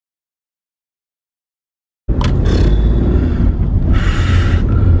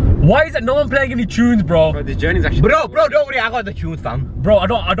Why is it no one playing any tunes, bro? Bro, this journey's actually... Bro, don't worry, I got the tunes, fam. Bro, I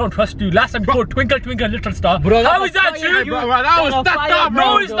don't trust you. Last time you put Twinkle Twinkle Little Star. Bro, how is that tune? Bro, that was that star, bro.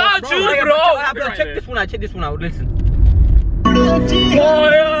 No, it's not tune, bro. Check this one out, listen.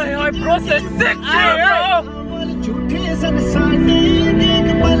 Oh, I process sick, bro.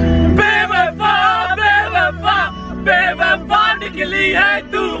 बेवफा निकली है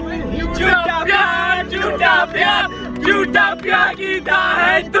तू झूठा प्यार कीता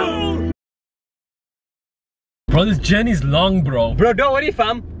है तू. Bro, this journey's long, bro. Bro, don't worry,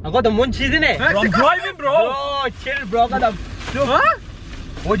 fam. I got the munchies in it. Bro, I'm driving, bro. Bro, chill, bro. I got the... Huh?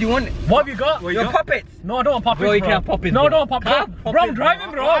 What do you want? What have you got? Your puppets. No, I don't want puppets, bro. You can't puppets. No, I don't want puppets. Bro, I'm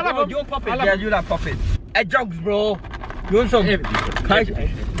driving, bro. You want puppets? Yeah, you like puppets. Jogs, bro. You want some? What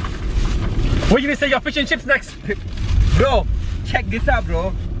are you gonna say? Your fish and chips next? Bro, check this out,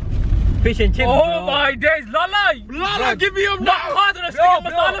 bro. Fish and chips, oh bro. My days, Lala, give me your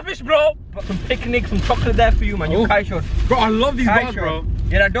masala fish, bro. Some picnic, some chocolate there for you, man. You kai short. Bro, I love these bars, bro.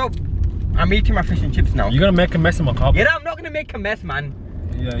 Yeah, dope. I'm eating my fish and chips now. You're gonna make a mess in my car. Yeah, I'm not gonna make a mess, man.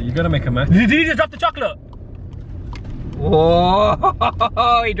 Yeah, you're gonna make a mess. Did he just drop the chocolate?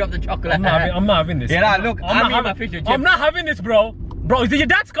 Oh, he dropped the chocolate. I'm not having this. Yeah, look, I'm not fish and chips. I'm not having this, bro. Bro, is it your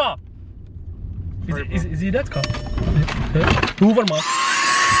dad's car? Is it your dad's car? Hoover, man.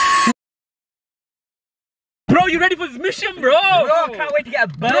 Bro, you ready for this mission, bro? Bro, can't wait to get a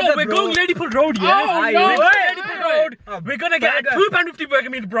burger, bro. We're going Ladypool Road, yeah? Oh, no. We're going Ladypool Road. We're gonna get a £2.50 burger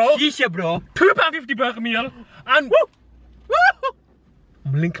meal, bro. Shisha, bro. £2.50 burger meal. And woo!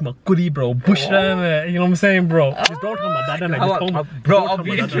 I'm linking my goodie, bro. Bushra, you know what I'm saying, bro? Just don't tell my dad, and just tell me. Bro,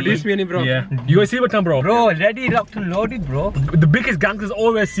 obviously. Introduce me, bro. Yeah. You guys see what time, bro? Bro, ready, locked and loaded, bro. The biggest gangsters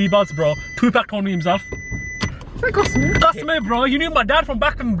always seatbelts, bro. Tupac told me himself. Customer, bro. You knew my dad from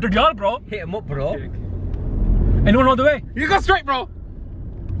back in the yard, bro. Hit him up, bro. Anyone know the way? You go straight, bro.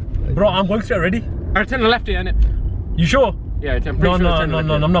 Bro, I'm going straight, ready? I turn the left here, innit? You sure? Yeah, I'm pretty no, sure I'm not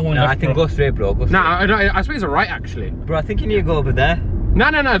going left. I think go straight, bro. Go straight. Nah, I suppose it's a right, actually. Bro, I think you need to go over there. No,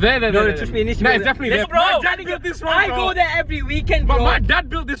 there. No, trust me, it's definitely there. Bro, my dad built this road, I go there every weekend, bro. But my dad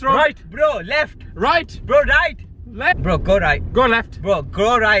built this road. Right. Bro, left. Right. Bro, right. Left. Bro, go right. Go left. Bro,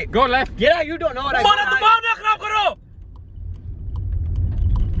 go right. Go left. Yeah, you don't know what I go right.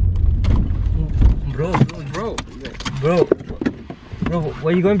 Bro,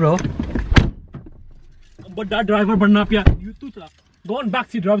 where you going, bro? But that driver banna pya. You too chala. Go on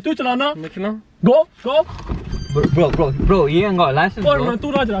backseat driver. Tu chala na. Go. Bro, you ain't got a license, bro. No,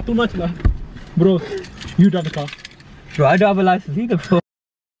 tu na chala. Bro, you drive the car. Bro, I don't have a license either, bro.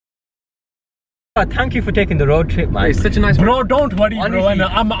 Thank you for taking the road trip, man. It's such a nice bro. Don't worry, honestly, bro.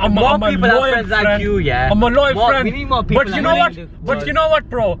 I'm a loyal friend. like you, yeah. I'm a loyal friend. We need more people. But you know what? But you know what,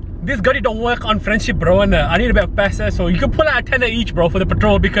 bro? This gutty don't work on friendship, bro. And I need a bit of paisa, so you can pull out a tenner each, bro, for the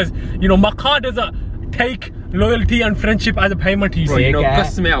petrol, because you know my car doesn't take loyalty and friendship as a payment. Bro, you know,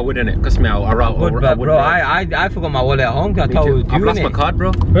 cuss me out, wouldn't it? Cuss me out. Bro, I forgot my wallet at home. I told you. I've lost my card,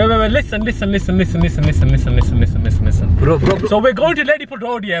 bro. Wait. Listen. Bro. So we're going to Ladypool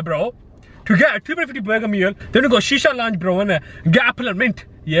Road, yeah, bro. To get a $2.50 burger meal, then we go Shisha Lounge, bro, and get apple and mint,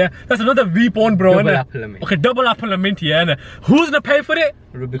 yeah. That's another V-Pone, bro. Double apple and mint. Okay, double apple and mint, yeah. Who's gonna pay for it?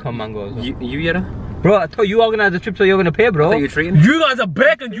 Rubicon Mango. You yeah? Bro, I thought you organized the trip, so you're gonna pay, bro. You treating? You guys are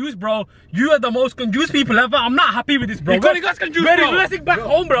big confused, bro. You are the most confused people ever. I'm not happy with this, bro. You guys confused, we're bro. reversing back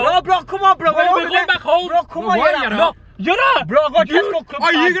home, bro. Bro, come on, bro. We're going back home. Bro, come on, No, you're not. Bro, I got Tesco Club.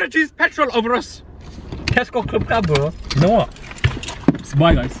 Are you gonna choose petrol over us? Tesco Club Cab, bro. You know what?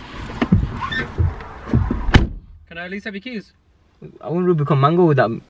 Bye, guys. Can I at least have your keys? I want Rubicon Mango with that